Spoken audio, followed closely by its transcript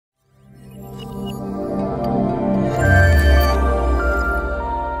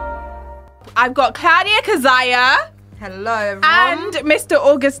I've got Klaudia, Keziah. Hello, everyone. And Mr.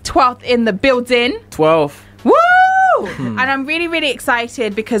 August 12th in the building. 12th. Woo! And I'm really, really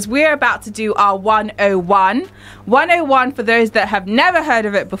excited because we're about to do our 101. 101, for those that have never heard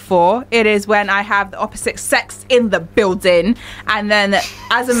of it before, it is when I have the opposite sex in the building. And then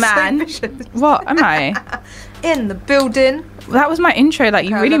as a man... What am I? In the building. That was my intro. Like,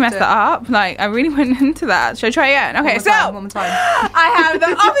 you Okay, really I messed loved that up. Like, I really went into that. Should I try again? Okay, One more time. I have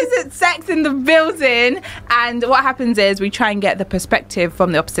the opposite sex in the building. And what happens is we try and get the perspective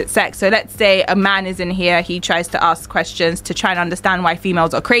from the opposite sex. So let's say a man is in here. He tries to ask questions to try and understand why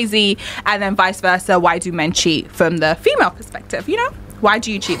females are crazy. And then vice versa. Why do men cheat from the female perspective? You know? Why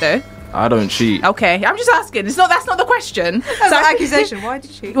do you cheat, though? I don't cheat. Okay, I'm just asking. That's not the question. That's an accusation. Why do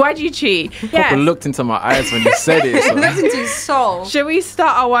you cheat? Why do you cheat? Papa looked into my eyes when you said it. So. Looked into his soul. Should we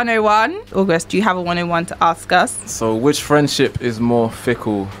start our 101? August, do you have a 101 to ask us? So which friendship is more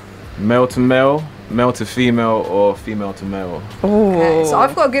fickle? Male to male, male to female, or female to male? Okay, so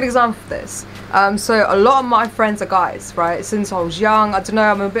I've got a good example for this. So a lot of my friends are guys, right? Since I was young, I don't know,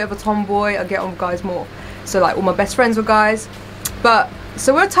 I'm a bit of a tomboy. I get on with guys more. So like all my best friends were guys. But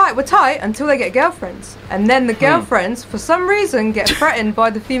so we're tight until they get girlfriends. And then the girlfriends, for some reason, get threatened by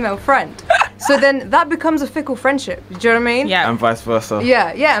the female friend. So then that becomes a fickle friendship. Do you know what I mean? Yeah. And vice versa.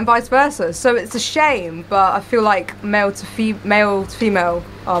 Yeah, and vice versa. So it's a shame, but I feel like male to female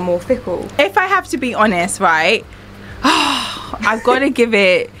are more fickle. If I have to be honest, right, I've got to give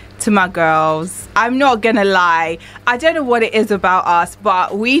it to my girls. I'm not gonna lie. I don't know what it is about us,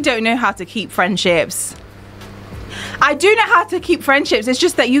 but we don't know how to keep friendships. I do know how to keep friendships. It's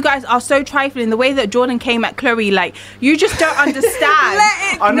just that you guys are so trifling. The way that Jordan came at Chloe, like, you just don't understand.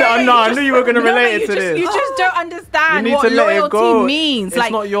 I knew you were going to relate it to this. You just don't understand You need what to let it loyalty go. means. It's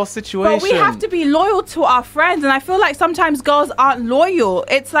like, not your situation. But we have to be loyal to our friends. And I feel like sometimes girls aren't loyal.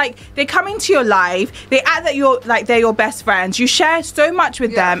 It's like they come into your life, they act that they're your best friends. You share so much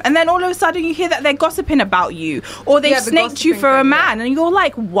with them. And then all of a sudden you hear that they're gossiping about you. Or they've snaked you for a man. And you're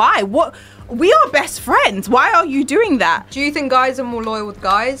like, why? What? We are best friends. Why are you doing that? Do you think guys are more loyal with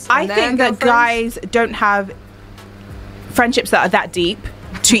guys? I think that guys don't have friendships that are that deep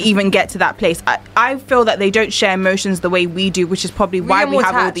to even get to that place. I feel that they don't share emotions the way we do, which is probably why we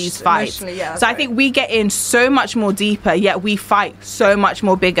have all these fights. So I think we get in so much more deeper, yet we fight so much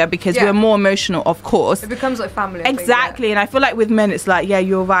more bigger because we're more emotional, of course. It becomes like family. Exactly. And I feel like with men, it's like, yeah,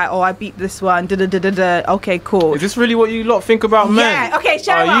 you're right. Oh, I beat this one. Okay, cool. Is this really what you lot think about men? Yeah. Okay,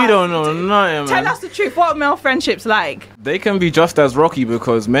 share us. You don't know nothing, man. Tell us the truth. What are male friendships like? They can be just as rocky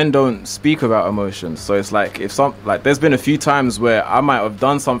because men don't speak about emotions. So it's like there's been a few times where I might have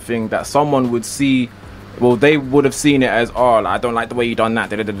done something that someone would see, well, they would have seen it as, oh, I don't like the way you done that,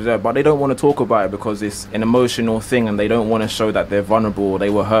 but they don't want to talk about it because it's an emotional thing and they don't want to show that they're vulnerable or they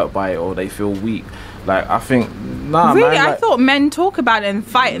were hurt by it or they feel weak. Like, I think, really, man, I thought men talk about it and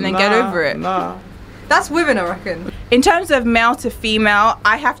fight and then get over it. That's women, I reckon. In terms of male to female,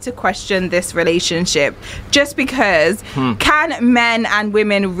 I have to question this relationship just because can men and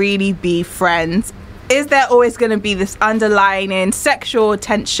women really be friends? Is there always going to be this underlying sexual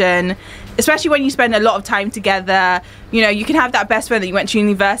tension, especially when you spend a lot of time together? You know, you can have that best friend that you went to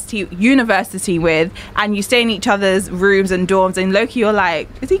university with, and you stay in each other's rooms and dorms, and low-key you're like,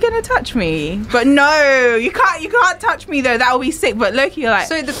 is he going to touch me? But no, you can't touch me though, that will be sick. But low-key you're like...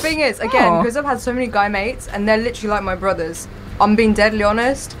 So the thing is, again, because I've had so many guy mates, and they're literally like my brothers, I'm being deadly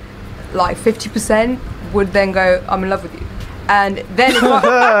honest, like 50% would then go, I'm in love with you. And then if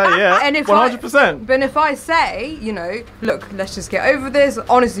I, and if 100%. But if I say, you know, look, let's just get over this.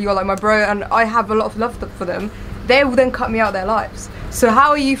 Honestly, you're like my bro, and I have a lot of love for them. They will then cut me out of their lives. So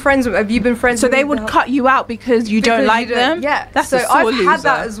how are you friends with? Have you been friends? So with they would cut you out because you don't like them. Yeah, that's so a sore I've loser. had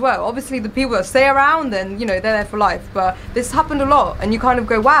that as well. Obviously, the people that stay around, then you know they're there for life. But this happened a lot, and you kind of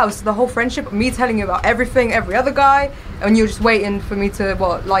go, wow. So the whole friendship, me telling you about everything, every other guy, and you're just waiting for me to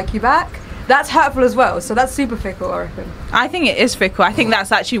like you back. That's hurtful as well, so that's super fickle, I reckon. I think it is fickle. I think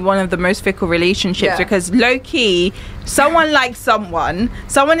that's actually one of the most fickle relationships because low-key, someone likes someone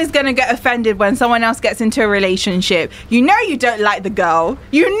is going to get offended when someone else gets into a relationship. You know you don't like the girl.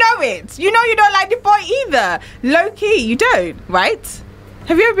 You know it. You know you don't like the boy either. Low-key, you don't, right?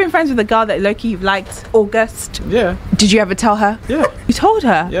 Have you ever been friends with a girl that low-key you've liked, August? Yeah. Did you ever tell her? Yeah. You told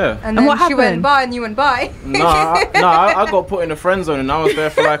her? Yeah. And then what happened? she went by and you went by. I got put in a friend zone and I was there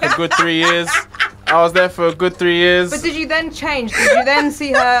for like a good 3 years. But did you then change? Did you then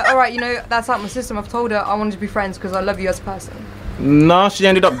see her, all right, you know, that's out my system. I've told her I wanted to be friends because I love you as a person. No, she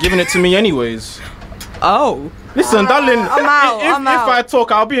ended up giving it to me anyways. Oh. Listen, darling, I'm out. if I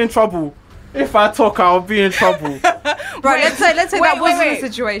talk, I'll be in trouble. If I talk, I'll be in trouble. Right, let's say that wait, wasn't wait. the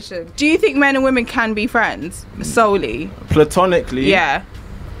situation. Do you think men and women can be friends solely? Platonically, Yeah.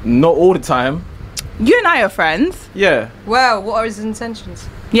 not all the time. You and I are friends. Yeah. Well, what are his intentions?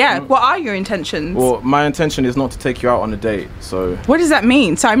 Yeah. What are your intentions? Well, my intention is not to take you out on a date, so What does that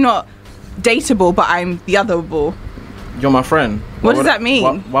mean? So I'm not dateable, but I'm the otherable. you're my friend. What does that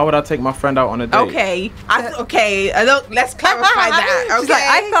mean? Why would I take my friend out on a date? Okay. I don't. Let's clarify that. Okay. She's like,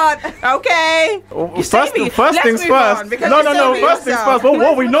 I thought. Okay. Well, You first see me? first Let's things move first. on, because No, you're no, no. saving First things yourself. first.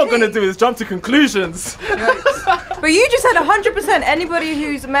 What we're not gonna do is jump to conclusions. But you just said 100%. Anybody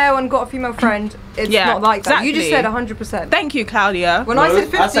who's male and got a female friend, it's Yeah, not like that. You just said exactly. 100%. Thank you, Klaudia. When I said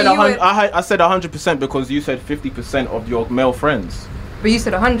 50, I said you went, I said 100% because you said 50% of your male friends. but you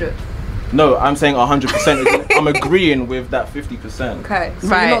said 100. No, I'm saying 100%. I'm agreeing with that 50%. Okay, so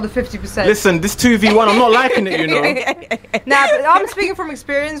Right. you're not the 50%. Listen, this 2v1, I'm not liking it, you know. Nah, but I'm speaking from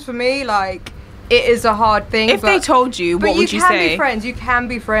experience. For me, like, it is a hard thing. If they told you, but what would you can say? be friends. You can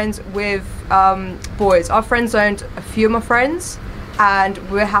be friends with boys. Our friends zoned a few of my friends, and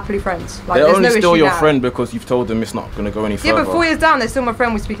we're happily friends. Like, They're there's only no still issue your now. friend because you've told them it's not going to go any further. Yeah, but 4 years down, they're still my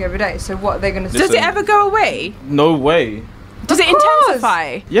friend. We speak every day. So what are they gonna say? Does it Listen. ever go away? No way. Does it course.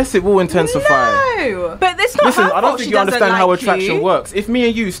 intensify? Yes, it will intensify. No. But it's not Listen, her I don't fault think she you doesn't understand how like attraction you. works. If me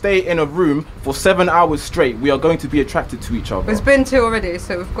and you stay in a room for 7 hours straight, we are going to be attracted to each other. It's been 2 already,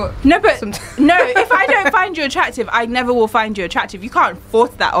 so we've got. No, but some no. If I don't find you attractive, I never will find you attractive. You can't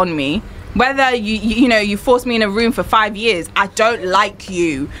force that on me. Whether you force me in a room for 5 years, I don't like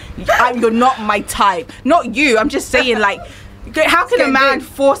you. You're not my type. Not you. I'm just saying, like, how can a getting man deep.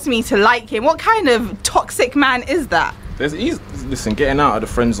 force me to like him? What kind of toxic man is that? There's easy. Listen, getting out of the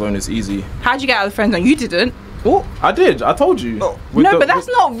friend zone is easy. How'd you get out of the friend zone? You didn't. Oh, I did. I told you. With No, the- but that's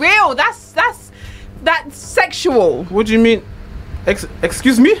with- not real. That's sexual. What do you mean?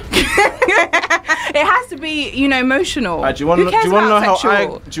 Excuse me? It has to be, emotional. Do you want to Who cares know about how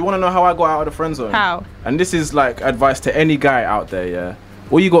sexual? do you want to know how I got out of the friend zone? How? And this is like advice to any guy out there. Yeah.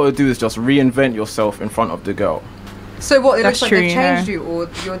 All you got to do is just reinvent yourself in front of the girl. So what? It That's looks like true, they've you changed know. you, or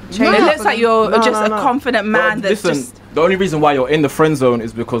you're It changing. looks like you're just a confident man But that's listen, just. the only reason why you're in the friend zone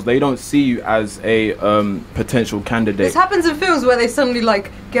is because they don't see you as a potential candidate. This happens in films where they suddenly like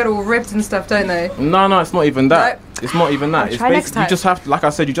get all ripped and stuff, don't they? No, it's not even that. No. It's not even that. It's try next basically you time. just have to, like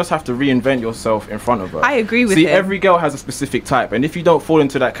I said, you just have to reinvent yourself in front of her. I agree with See, him. every girl has a specific type, and if you don't fall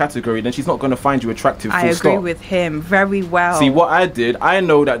into that category, then she's not going to find you attractive. I Full agree stop. with him very well. See, what I did, I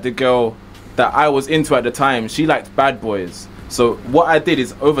know that the girl that I was into at the time, she liked bad boys. So what I did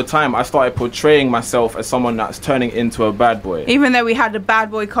is, over time, I started portraying myself as someone that's turning into a bad boy. Even though we had the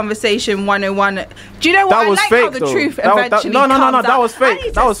bad boy conversation 101, do you know what? That was I like fake, how the though. truth That was- eventually no, comes that out. was fake. I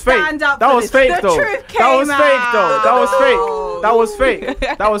need That to was fake. stand up That for was this. fake, The though. truth That was came fake, though. That was out. fake. That was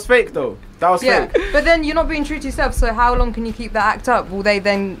fake. That was fake, though. That was Yeah, fake. but then you're not being true to yourself. So how long can you keep that act up? Will they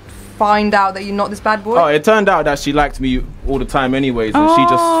then find out that you're not this bad boy? Oh, it turned out that she liked me all the time, anyways, and she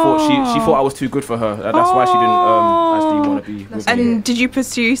just thought she thought I was too good for her. That's why she didn't actually want to be with me. And did you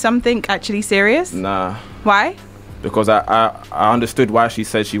pursue something actually serious? Nah, Why? because I understood why she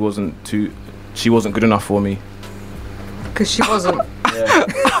said she wasn't good enough for me. Because she wasn't. Yeah.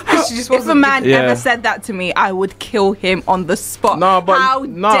 She just If wasn't. a man Yeah. ever said that to me, I would kill him on the spot. No, but how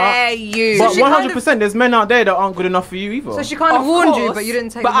no, dare you? But she kind 100%, there's men out there that aren't good enough for you either. So she kind of Of warned you, course, but you didn't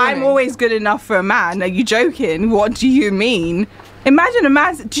take. But the I'm warning. always good enough for a man. Are you joking? What do you mean? Imagine a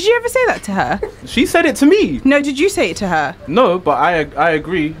man. Did you ever say that to her? She said it to me. No, did you say it to her? No, but I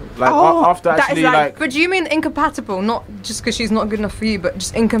agree. Like Oh, after that is actually like- But do you mean incompatible? Not just because she's not good enough for you, but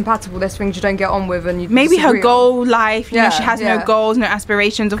just incompatible. There's things you don't get on with, and you Maybe her disagree on. goal life. You know, she has Yeah. no goals, no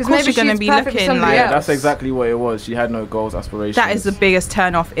aspirations. Of 'Cause course, maybe you're going to she's be perfect for looking somebody like. yeah, else. that's exactly what it was. She had no goals, aspirations. That is the biggest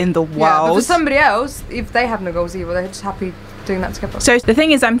turn off in the world. Yeah, but for somebody else, if they have no goals either, they're just happy doing that together. So the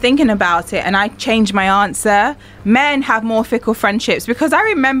thing is, I'm thinking about it and I changed my answer. Men have more fickle friendships because I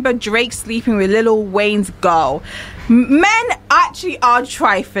remember Drake sleeping with Lil Wayne's girl. Men actually are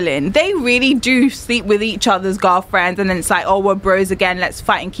trifling. They really do sleep with each other's girlfriends and then it's like, oh, we're bros again, let's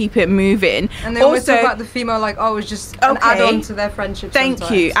fight and keep it moving. And they always talk about the female like, oh, it's just an Okay. add-on to their friendship. Thank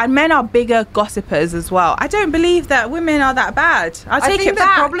sometimes. you. And men are bigger gossipers as well. I don't believe that women are that bad. I take think it the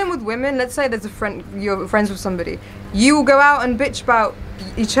back. problem with women, let's say there's a friend, you're friends with somebody, you will go out and bitch about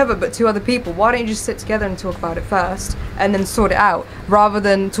each other but to other people. Why don't you just sit together and talk about it first and then sort it out rather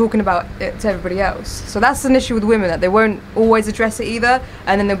than talking about it to everybody else? So that's an issue with women, that they won't always address it either,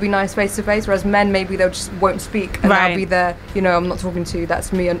 and then they'll be nice face to face, whereas men maybe they'll just won't speak and Right. they'll be there, I'm not talking to you,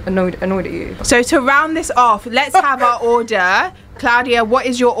 that's me annoyed at you. So to round this off, let's have our order. Klaudia, what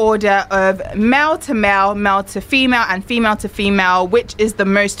is your order of male to male, male to female, and female to female? Which is the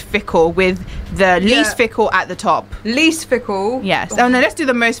most fickle, with the least fickle at the top? Least fickle. Yes. Oh no, let's do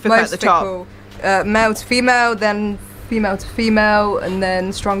the most fickle at the top. Male to female, then female to female, and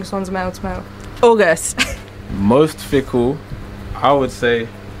then strongest one's male to male. August. Most fickle, I would say,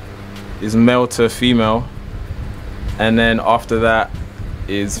 is male to female, and then after that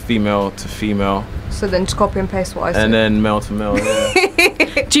is female to female. So then just copy and paste what I said. And then male to male,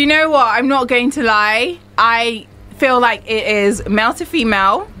 yeah. Do you know what? I'm not going to lie. I feel like it is male to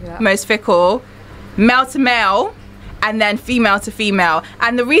female, most fickle, male to male, and then female to female.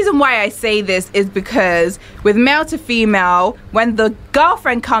 And the reason why I say this is because with male to female, when the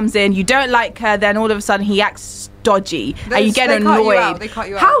girlfriend comes in, you don't like her, then all of a sudden he acts dodgy and you get annoyed. They cut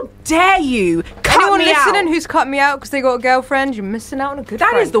you out. How dare you cut Anyone me listening out? who's cut me out because they got a girlfriend, you're missing out on a good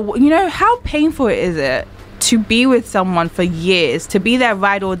That friend. is the, you know, how painful is it to be with someone for years, to be their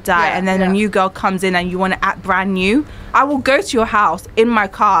ride or die, and then a new girl comes in and you want to act brand new? I will go to your house in my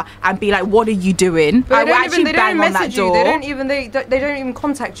car and be like, what are you doing? But I will actually bang on that door. They don't even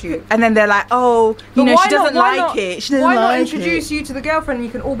contact you. And then they're like, oh, you know, she doesn't like it. She doesn't why not like introduce you to the girlfriend and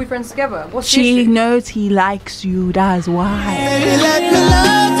you can all be friends together? What's the She issue? knows he likes you, that's why. Baby, let me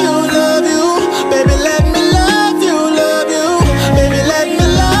love you, love you.